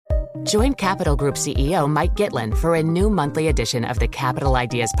Join Capital Group CEO Mike Gitlin for a new monthly edition of the Capital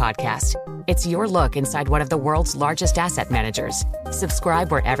Ideas Podcast. It's your look inside one of the world's largest asset managers.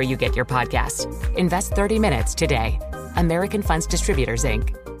 Subscribe wherever you get your podcasts. Invest 30 minutes today. American Funds Distributors,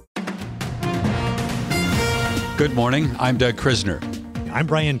 Inc. Good morning. I'm Doug Krisner. I'm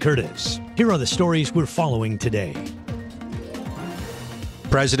Brian Curtis. Here are the stories we're following today.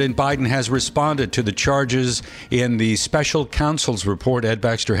 President Biden has responded to the charges in the special counsel's report. Ed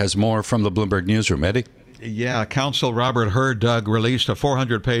Baxter has more from the Bloomberg Newsroom. Eddie? Yeah, Counsel Robert Hur, Doug, released a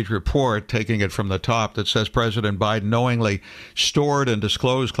 400-page report, taking it from the top, that says President Biden knowingly stored and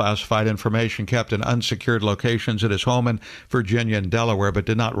disclosed classified information kept in unsecured locations at his home in Virginia and Delaware, but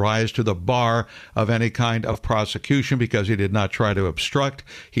did not rise to the bar of any kind of prosecution because he did not try to obstruct.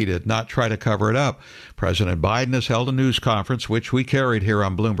 He did not try to cover it up. President Biden has held a news conference, which we carried here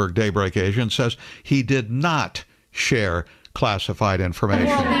on Bloomberg Daybreak Asia, and says he did not share classified information.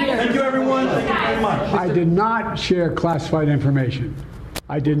 Thank you, everyone. Thank you very much. I did not share classified information.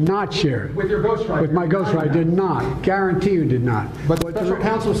 I did not share it. With your ghostwriter? With my ghostwriter. I did not. Guarantee you did not. But special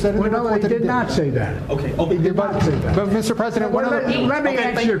counsel said in the report he that did not say that. Okay. He did not say that. But, Mr. President, let me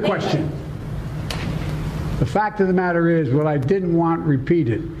answer your question. The fact of the matter is, what I didn't want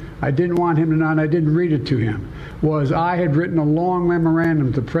repeated, I didn't want him to know, and I didn't read it to him, was I had written a long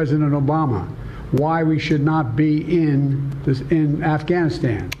memorandum to President Obama why we should not be in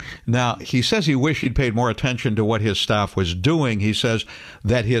Afghanistan. Now, he says he wished he'd paid more attention to what his staff was doing. He says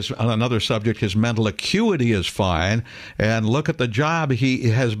that on another subject, his mental acuity is fine. And look at the job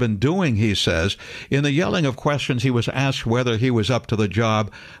he has been doing, he says. In the yelling of questions, he was asked whether he was up to the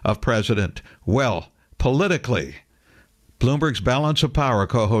job of president. Well, politically, Bloomberg's Balance of Power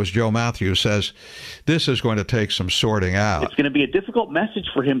co-host Joe Matthews says this is going to take some sorting out. It's going to be a difficult message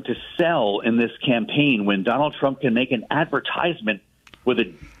for him to sell in this campaign when Donald Trump can make an advertisement with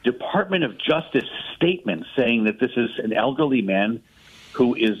a Department of Justice statement saying that this is an elderly man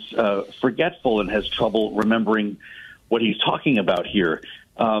who is forgetful and has trouble remembering what he's talking about here.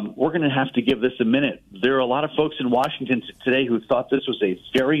 We're going to have to give this a minute. There are a lot of folks in Washington today who thought this was a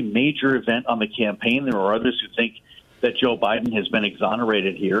very major event on the campaign. There are others who think that Joe Biden has been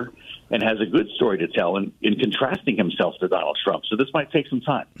exonerated here and has a good story to tell in contrasting himself to Donald Trump. So this might take some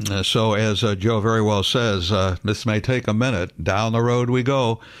time. So as Joe very well says, this may take a minute. Down the road we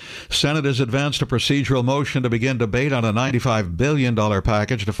go. Senate has advanced a procedural motion to begin debate on a $95 billion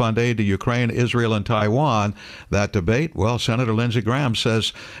package to fund aid to Ukraine, Israel, and Taiwan. That debate, well, Senator Lindsey Graham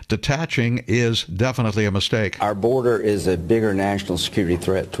says detaching is definitely a mistake. Our border is a bigger national security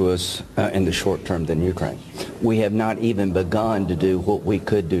threat to us in the short term than Ukraine. We have not even begun to do what we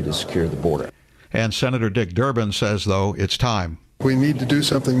could do to secure the border. And Senator Dick Durbin says, though, it's time. We need to do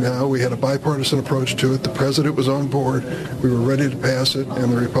something now. We had a bipartisan approach to it. The president was on board. We were ready to pass it,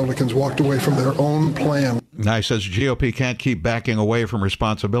 and the Republicans walked away from their own plan. Now, he says GOP can't keep backing away from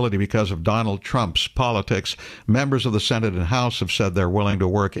responsibility because of Donald Trump's politics. Members of the Senate and House have said they're willing to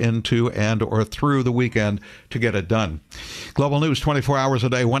work into and or through the weekend to get it done. Global news 24 hours a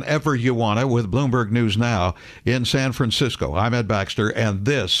day, whenever you want it, with Bloomberg News Now in San Francisco. I'm Ed Baxter, and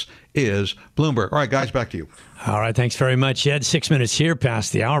this is Bloomberg. All right, guys, back to you. All right, thanks very much, Ed. 6 minutes here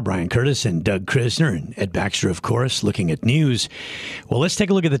past the hour. Brian Curtis and Doug Krisner and Ed Baxter, of course, looking at news. Well, let's take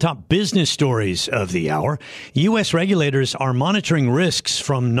a look at the top business stories of the hour. U.S. regulators are monitoring risks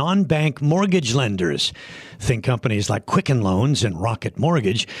from non-bank mortgage lenders. Think companies like Quicken Loans and Rocket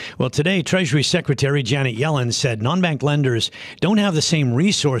Mortgage. Well, today, Treasury Secretary Janet Yellen said non-bank lenders don't have the same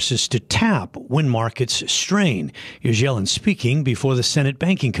resources to tap when markets strain. Here's Yellen speaking before the Senate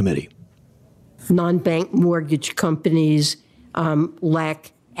Banking Committee. Non-bank mortgage companies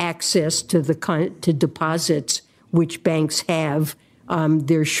lack access to to deposits which banks have.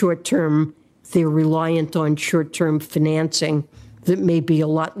 They're reliant on short-term financing that may be a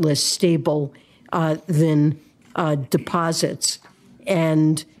lot less stable than deposits.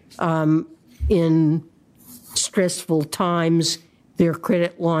 And in stressful times, their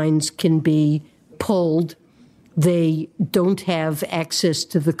credit lines can be pulled. They don't have access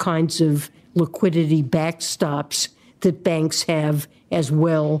to the kinds of liquidity backstops that banks have as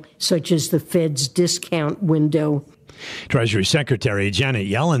well, such as the Fed's discount window. Treasury Secretary Janet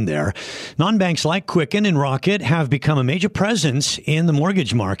Yellen there. Non-banks like Quicken and Rocket have become a major presence in the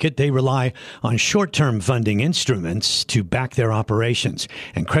mortgage market. They rely on short-term funding instruments to back their operations,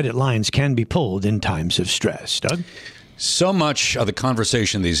 and credit lines can be pulled in times of stress. Doug? So much of the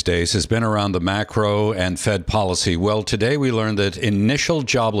conversation these days has been around the macro and Fed policy. Well, today we learned that initial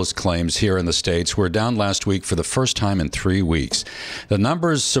jobless claims here in the States were down last week for the first time in 3 weeks. The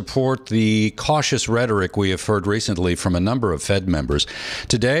numbers support the cautious rhetoric we have heard recently from a number of Fed members.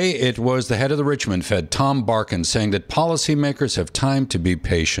 Today, it was the head of the Richmond Fed, Tom Barkin, saying that policymakers have time to be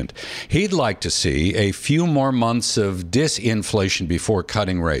patient. He'd like to see a few more months of disinflation before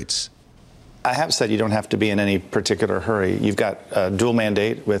cutting rates. I have said you don't have to be in any particular hurry. You've got a dual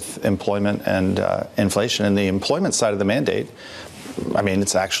mandate with employment and inflation. And the employment side of the mandate, I mean,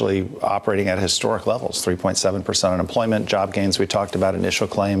 it's actually operating at historic levels, 3.7% unemployment, job gains we talked about, initial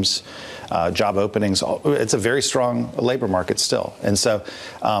claims, job openings. It's a very strong labor market still. And so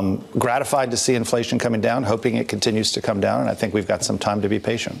gratified to see inflation coming down, hoping it continues to come down. And I think we've got some time to be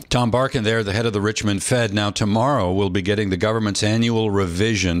patient. Tom Barkin there, the head of the Richmond Fed. Now, tomorrow we'll be getting the government's annual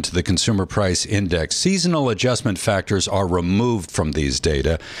revision to the Consumer Price Index. Seasonal adjustment factors are removed from these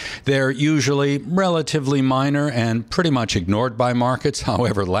data. They're usually relatively minor and pretty much ignored by markets.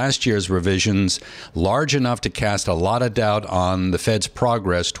 However, last year's revisions large enough to cast a lot of doubt on the Fed's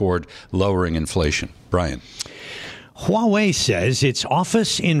progress toward lowering inflation. Brian. Huawei says its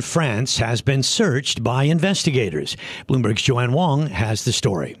office in France has been searched by investigators. Bloomberg's Joanne Wong has the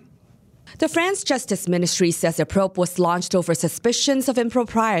story. The French Justice Ministry says a probe was launched over suspicions of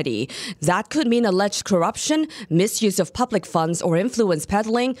impropriety. That could mean alleged corruption, misuse of public funds, or influence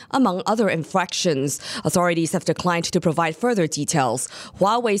peddling, among other infractions. Authorities have declined to provide further details.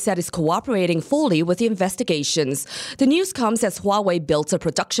 Huawei said it's cooperating fully with the investigations. The news comes as Huawei built a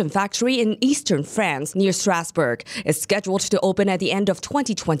production factory in eastern France near Strasbourg. It's scheduled to open at the end of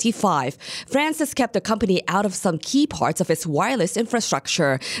 2025. France has kept the company out of some key parts of its wireless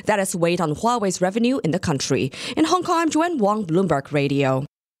infrastructure that has weighed on Huawei's revenue in the country. In Hong Kong, I'm Joanne Wong, Bloomberg Radio.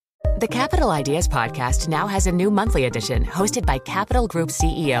 The Capital Ideas Podcast now has a new monthly edition hosted by Capital Group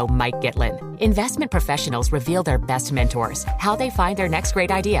CEO Mike Gitlin. Investment professionals reveal their best mentors, how they find their next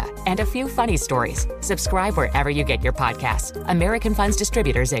great idea, and a few funny stories. Subscribe wherever you get your podcasts. American Funds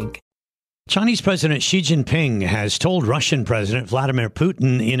Distributors, Inc. Chinese President Xi Jinping has told Russian President Vladimir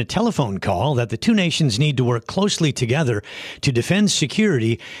Putin in a telephone call that the two nations need to work closely together to defend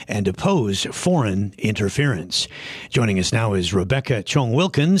security and oppose foreign interference. Joining us now is Rebecca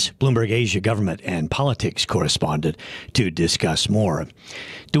Chong-Wilkins, Bloomberg Asia government and politics correspondent, to discuss more.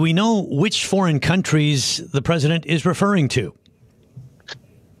 Do we know which foreign countries the president is referring to?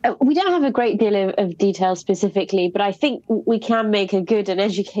 We don't have a great deal of detail specifically, but I think we can make a good and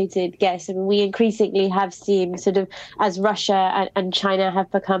educated guess. I mean, we increasingly have seen sort of as Russia and China have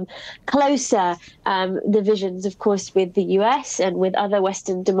become closer, divisions, of course, with the US and with other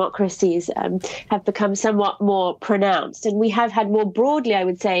Western democracies have become somewhat more pronounced. And we have had more broadly, I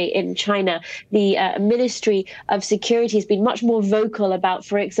would say, in China, the Ministry of Security has been much more vocal about,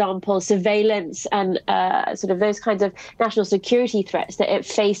 for example, surveillance and sort of those kinds of national security threats that it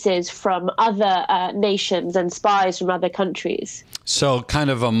faces from other nations and spies from other countries. So kind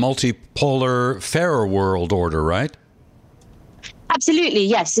of a multipolar, fairer world order, right? Absolutely,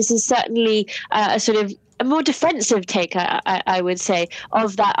 yes. This is certainly a sort of a more defensive take, I would say,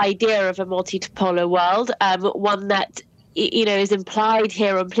 of that idea of a multipolar world, one that is implied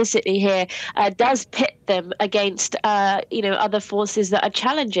here, implicitly here, does pit them against, other forces that are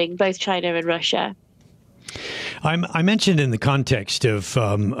challenging both China and Russia. I mentioned in the context of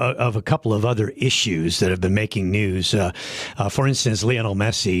a couple of other issues that have been making news. For instance, Lionel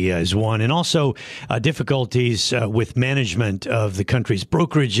Messi is one, and also difficulties with management of the country's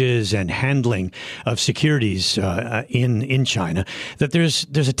brokerages and handling of securities in China. That there's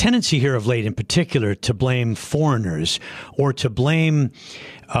a tendency here of late, in particular, to blame foreigners or to blame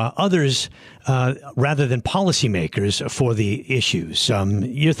others rather than policymakers for the issues.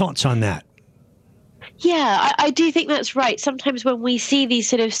 Your thoughts on that? Yeah, I do think that's right. Sometimes when we see these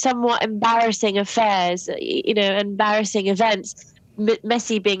sort of somewhat embarrassing affairs, embarrassing events,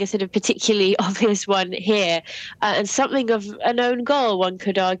 Messi being a sort of particularly obvious one here, and something of an own goal, one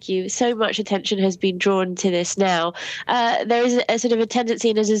could argue. So much attention has been drawn to this now. There is a sort of a tendency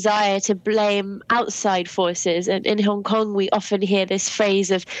and a desire to blame outside forces. And in Hong Kong, we often hear this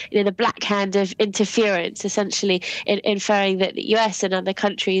phrase of, the black hand of interference, essentially inferring that the US and other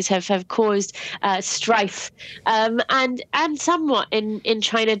countries have caused strife. And somewhat in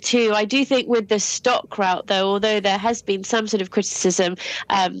China too. I do think with the stock route, though, although there has been some sort of criticism criticism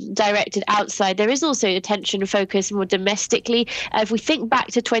directed outside. There is also attention focused more domestically. If we think back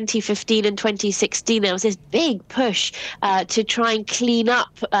to 2015 and 2016, there was this big push to try and clean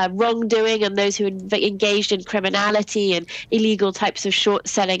up wrongdoing and those who engaged in criminality and illegal types of short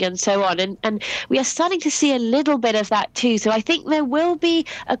selling and so on. And we are starting to see a little bit of that too. So I think there will be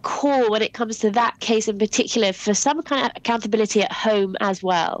a call when it comes to that case in particular for some kind of accountability at home as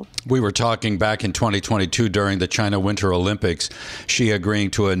well. We were talking back in 2022 during the China Winter Olympics, Xi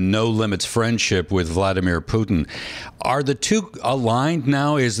agreeing to a no-limits friendship with Vladimir Putin. Are the two aligned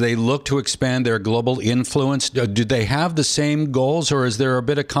now as they look to expand their global influence? Do they have the same goals, or is there a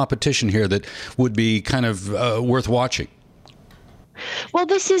bit of competition here that would be kind of worth watching? Well,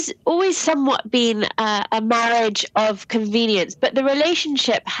 this has always somewhat been a marriage of convenience, but the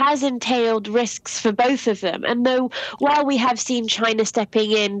relationship has entailed risks for both of them. And though while we have seen China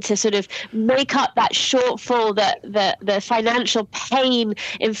stepping in to sort of make up that shortfall, the financial pain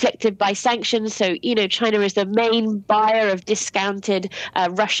inflicted by sanctions, so, China is the main buyer of discounted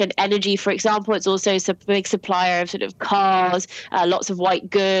Russian energy, for example. It's also a big supplier of sort of cars, lots of white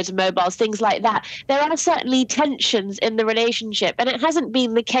goods, mobiles, things like that. There are certainly tensions in the relationship. And it hasn't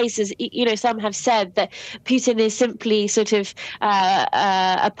been the case, as some have said, that Putin is simply sort of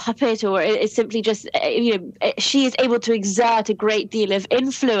a puppet, or is simply just she is able to exert a great deal of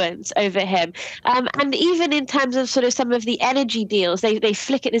influence over him. And even in terms of sort of some of the energy deals, they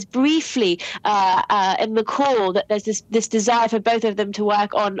flick at this briefly in the call, that there's this desire for both of them to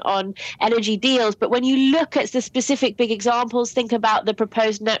work on energy deals. But when you look at the specific big examples, think about the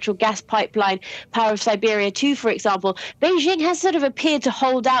proposed natural gas pipeline, Power of Siberia 2, for example, Beijing has sort of appeared to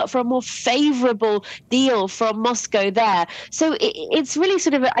hold out for a more favorable deal from Moscow there. So it's really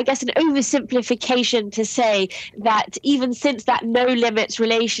sort of, I guess, an oversimplification to say that even since that no limits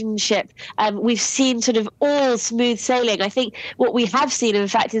relationship, we've seen sort of all smooth sailing. I think what we have seen, in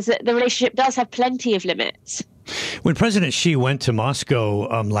fact, is that the relationship does have plenty of limits. When President Xi went to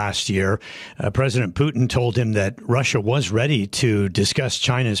Moscow last year, President Putin told him that Russia was ready to discuss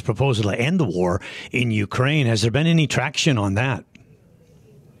China's proposal to end the war in Ukraine. Has there been any traction on that?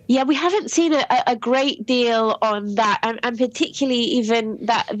 Yeah, we haven't seen a great deal on that, and particularly even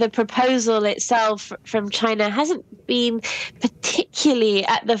that the proposal itself from China hasn't been particularly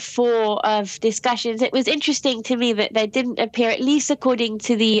at the fore of discussions. It was interesting to me that there didn't appear, at least according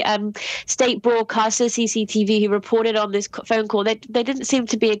to the state broadcaster CCTV who reported on this phone call, there didn't seem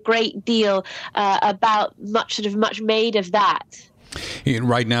to be a great deal about much made of that.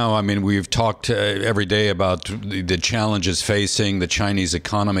 Right now, I mean, we've talked every day about the challenges facing the Chinese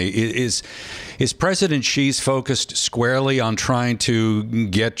economy. Is President Xi's focused squarely on trying to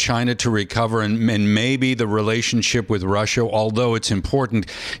get China to recover, and maybe the relationship with Russia, although it's important,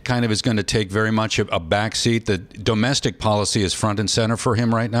 kind of is going to take very much a backseat? The domestic policy is front and center for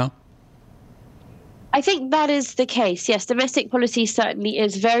him right now? I think that is the case. Yes, domestic policy certainly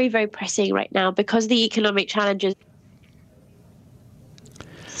is very, very pressing right now because the economic challenges.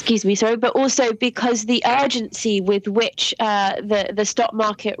 But also because the urgency with which the stock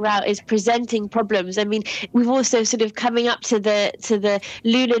market rout is presenting problems. I mean, we've also sort of coming up to the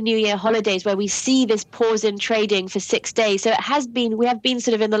Lunar New Year holidays where we see this pause in trading for 6 days. So we have been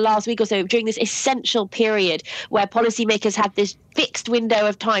sort of in the last week or so during this essential period where policymakers have this fixed window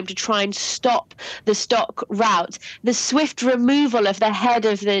of time to try and stop the stock rout. The swift removal of the head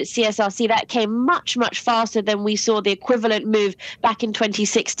of the CSRC, that came much, much faster than we saw the equivalent move back in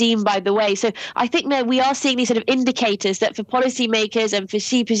 2016, by the way. So I think that we are seeing these sort of indicators that for policymakers and for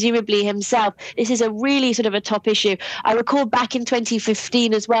Xi, presumably himself, this is a really sort of a top issue. I recall back in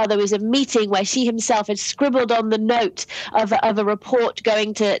 2015 as well, there was a meeting where Xi himself had scribbled on the note of a report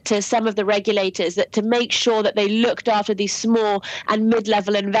going to some of the regulators that to make sure that they looked after these small and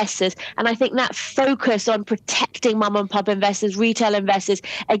mid-level investors. And I think that focus on protecting mom and pop investors, retail investors,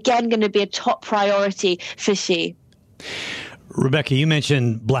 again, going to be a top priority for Xi. Rebecca, you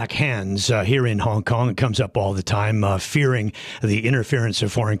mentioned black hands here in Hong Kong. It comes up all the time, fearing the interference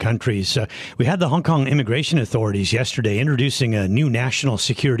of foreign countries. We had the Hong Kong immigration authorities yesterday introducing a new national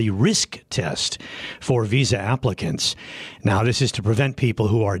security risk test for visa applicants. Now, this is to prevent people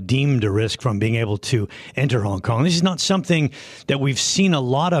who are deemed a risk from being able to enter Hong Kong. This is not something that we've seen a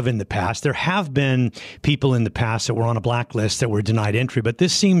lot of in the past. There have been people in the past that were on a blacklist that were denied entry, but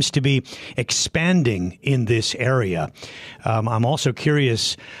this seems to be expanding in this area. I'm also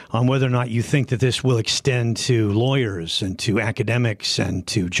curious on whether or not you think that this will extend to lawyers and to academics and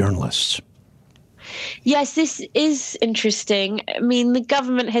to journalists. Yes, this is interesting. I mean, the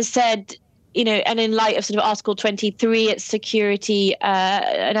government has said and in light of sort of Article 23, it's security,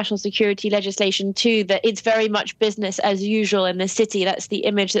 national security legislation too, that it's very much business as usual in the city. That's the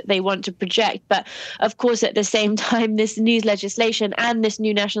image that they want to project. But of course, at the same time, this new legislation and this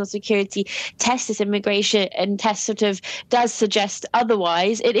new national security test, this immigration and test sort of does suggest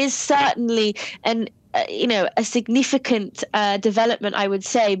otherwise. It is certainly a significant development, I would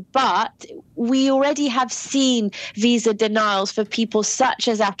say, but we already have seen visa denials for people such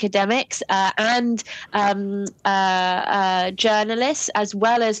as academics and journalists, as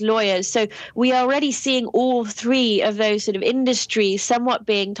well as lawyers. So we are already seeing all three of those sort of industries somewhat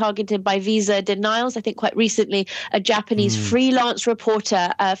being targeted by visa denials. I think quite recently, a Japanese freelance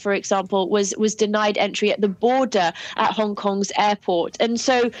reporter, for example, was denied entry at the border at Hong Kong's airport. And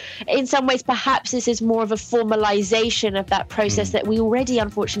so in some ways, perhaps this is more of a formalization of that process that we already,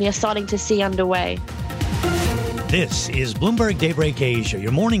 unfortunately, are starting to see underway. This is Bloomberg Daybreak Asia,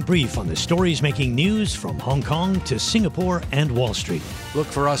 your morning brief on the stories making news from Hong Kong to Singapore and Wall Street. Look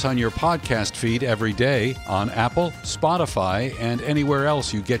for us on your podcast feed every day on Apple, Spotify, and anywhere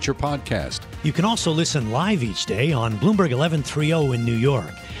else you get your podcast. You can also listen live each day on Bloomberg 1130 in New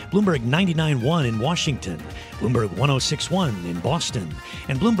York, Bloomberg 99.1 in Washington, Bloomberg 106.1 in Boston,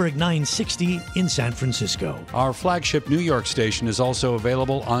 and Bloomberg 960 in San Francisco. Our flagship New York station is also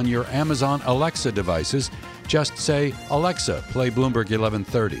available on your Amazon Alexa devices. Just say, Alexa, play Bloomberg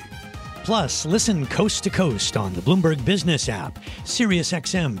 1130. Plus, listen coast to coast on the Bloomberg Business app,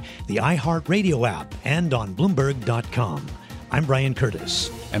 SiriusXM, the iHeartRadio app, and on Bloomberg.com. I'm Brian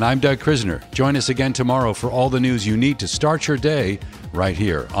Curtis. And I'm Doug Krisner. Join us again tomorrow for all the news you need to start your day right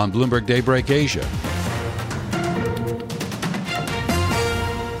here on Bloomberg Daybreak Asia.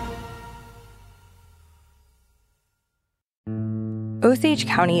 Osage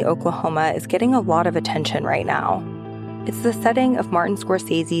County, Oklahoma is getting a lot of attention right now. It's the setting of Martin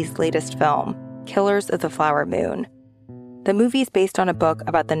Scorsese's latest film, Killers of the Flower Moon. The movie's based on a book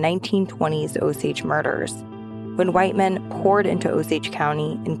about the 1920s Osage murders, when white men poured into Osage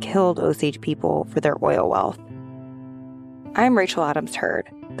County and killed Osage people for their oil wealth. I'm Rachel Adams Heard,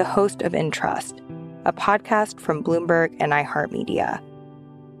 the host of In Trust, a podcast from Bloomberg and iHeartMedia.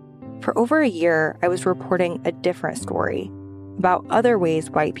 For over a year, I was reporting a different story about other ways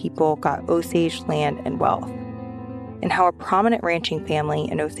white people got Osage land and wealth, and how a prominent ranching family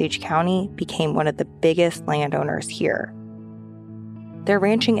in Osage County became one of the biggest landowners here. Their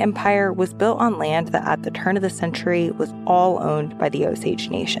ranching empire was built on land that at the turn of the century was all owned by the Osage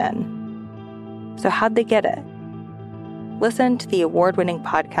Nation. So how'd they get it? Listen to the award-winning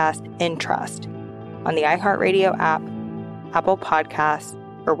podcast In Trust on the iHeartRadio app, Apple Podcasts,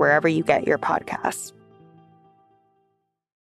 or wherever you get your podcasts.